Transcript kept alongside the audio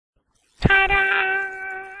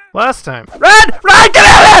Last time. Run! Run! Get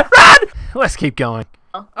out of here! Run! Let's keep going.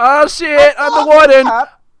 Oh shit! I'm the warden! Oh,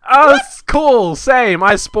 it's cool. Same.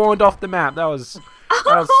 I spawned off the map. That was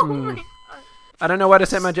I don't know where to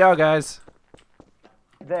set my jail, guys.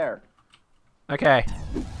 There. Okay.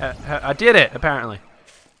 I did it, apparently.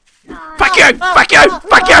 Fuck you! Fuck you!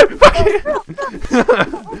 Fuck you! Fuck you!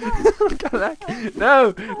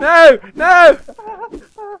 No! No! No!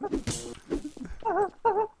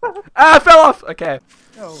 Ah, I fell off! Okay.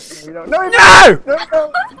 No, you don't. No! No!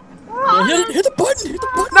 Hit the button! Hit the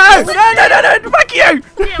button! No! No! No! No! No! Fuck you!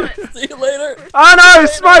 Damn it. See you later! Oh no!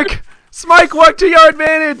 Smoke! Smoke, work to your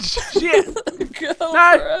advantage! Shit! Go No.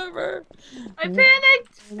 forever! I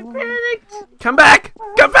panicked! I panicked! Come back!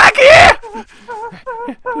 Come back here!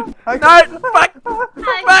 No! Fuck!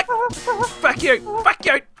 Fuck! Fuck you! Fuck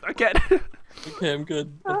you! Okay. Okay, I'm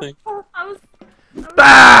good, I think. I was...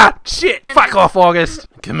 Ah! Shit! Fuck off, August!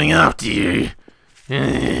 Coming after you.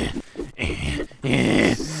 Help!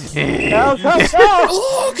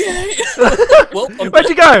 Oh, okay! Well, Where'd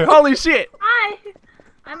you go? Holy shit! Hi!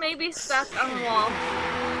 I may be stuck on the wall.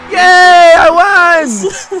 Yay! I won!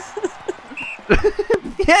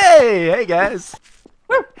 Yay! Hey guys!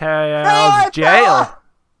 How's jail?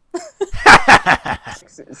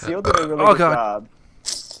 Seal did a really Oh, good God. job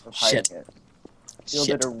of hiding Shit. it. Seal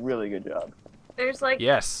did a really good job. There's like...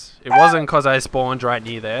 Yes, it wasn't because I spawned right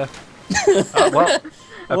near there. Well,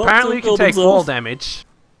 apparently you can killed take fall themselves. damage.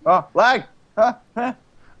 Oh, lag! Huh? Huh?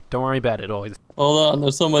 Don't worry about it, always. Hold on,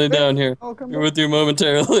 there's somebody down here. Oh, come We're back. with you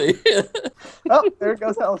momentarily. Oh, there it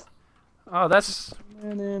goes, Alice. Oh, that's...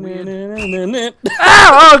 Weird. Ow!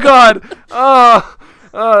 Oh god! Oh!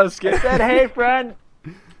 Oh, that's scary. Said, hey, friend.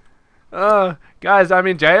 Guys, I'm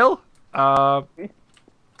in jail. Send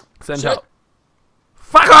Shit. help.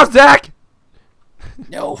 Fuck off, Zach!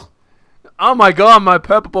 No. Oh my god, my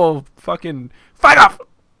purple ball fucking... Fuck off!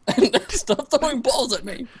 Stop throwing balls at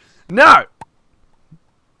me. No!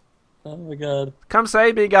 Oh my god. Come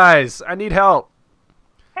save me, guys. I need help.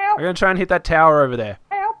 Help. I'm gonna try and hit that tower over there.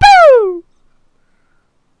 Help. Boo!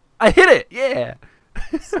 I hit it! Yeah!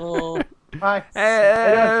 So, Hi.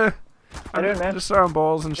 Hey, How you doing, man? just throwing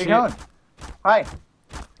balls and How shit. you going? Hi.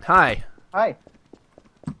 Hi. Hi.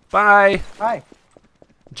 Bye. Hi.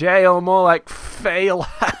 Jail, more like fail.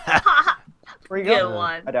 Where you Good going?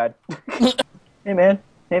 one. I died. Hey, man.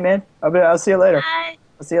 Hey, man. I'll see you later. Hi.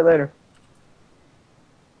 I'll see you later.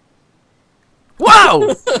 Whoa!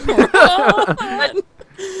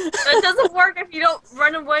 That doesn't work if you don't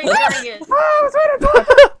run away during it. Oh, it's right on top.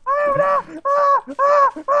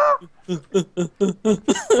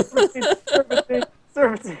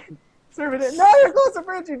 Serpentine. Serpentine. No, you're close to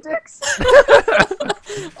French, you dicks.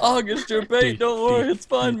 August, your bait. Don't worry, it's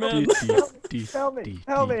fine, man. Help me. Help me.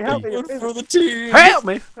 Help me. One for the team. Help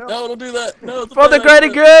me! No, don't do that. No, it's a For the bad greater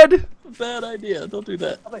idea. good! It's a bad idea. Don't do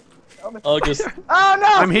that. Help me. Help me. August. Oh, no.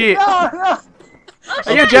 I'm here. No, no.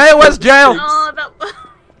 Are you jail? Where's jail? Oh, that...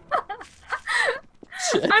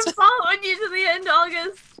 Shit. I'm following you to the end,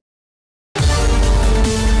 August.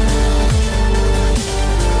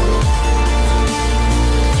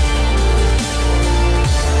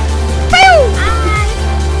 Hello.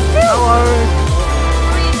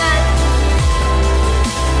 How are you guys?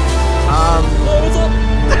 Oh, what's up?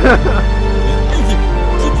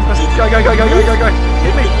 Go, go, go, go, go, go, go.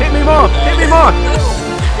 Hit me more. Hit me more.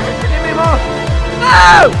 Hit me more.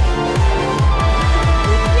 No!